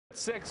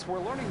6, we're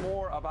learning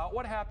more about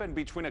what happened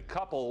between a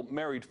couple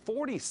married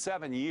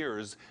 47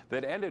 years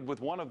that ended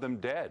with one of them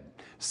dead.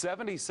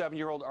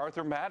 77-year-old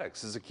Arthur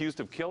Mattox is accused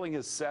of killing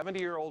his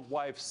 70-year-old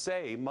wife,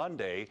 Tsai,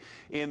 Monday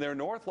in their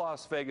North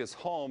Las Vegas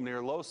home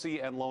near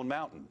Losee and Lone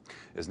Mountain.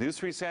 As News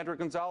 3's Sandra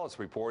Gonzalez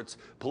reports,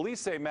 police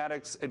say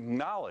Mattox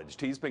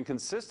acknowledged he's been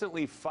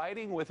consistently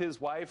fighting with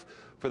his wife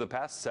for the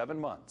past 7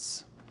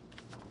 months.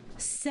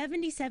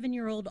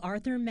 77-year-old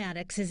Arthur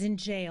Mattox is in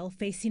jail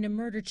facing a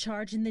murder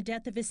charge in the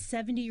death of his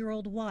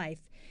 70-year-old wife.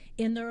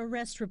 In the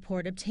arrest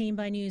report obtained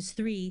by News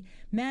 3,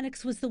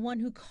 Mattox was the one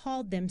who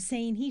called them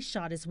saying he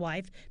shot his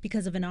wife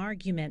because of an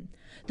argument.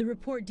 The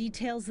report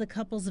details the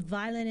couple's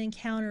violent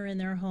encounter in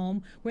their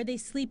home where they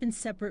sleep in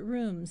separate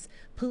rooms.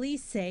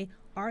 Police say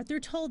Arthur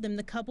told them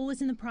the couple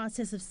was in the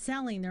process of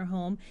selling their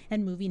home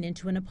and moving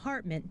into an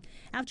apartment.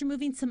 After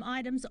moving some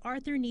items,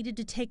 Arthur needed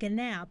to take a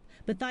nap,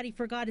 but thought he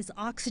forgot his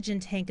oxygen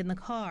tank in the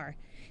car.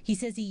 He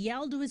says he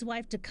yelled to his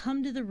wife to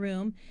come to the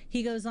room.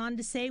 He goes on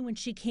to say when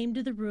she came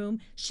to the room,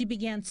 she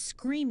began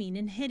screaming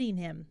and hitting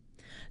him.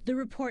 The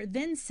report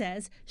then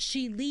says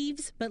she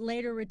leaves but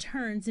later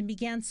returns and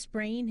began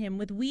spraying him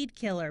with weed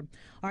killer.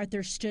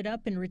 Arthur stood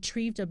up and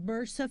retrieved a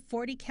Bersa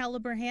 .40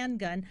 caliber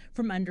handgun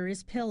from under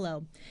his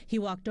pillow. He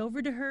walked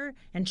over to her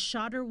and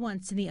shot her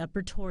once in the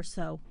upper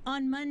torso.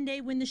 On Monday,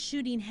 when the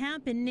shooting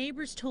happened,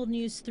 neighbors told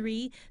News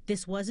 3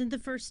 this wasn't the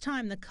first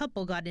time the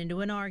couple got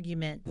into an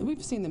argument.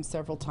 We've seen them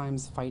several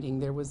times fighting.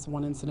 There was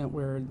one incident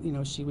where,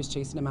 she was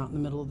chasing him out in the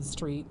middle of the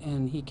street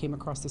and he came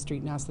across the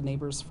street and asked the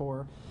neighbors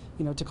for,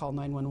 to call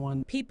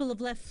 911. People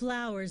have left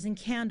flowers and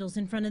candles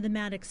in front of the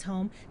Mattox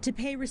home to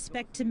pay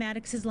respect to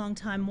Mattox's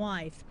longtime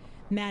wife.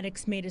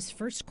 Mattox made his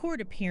first court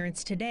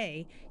appearance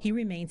today. He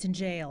remains in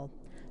jail.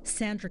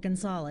 Sandra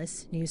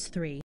Gonzalez, News 3.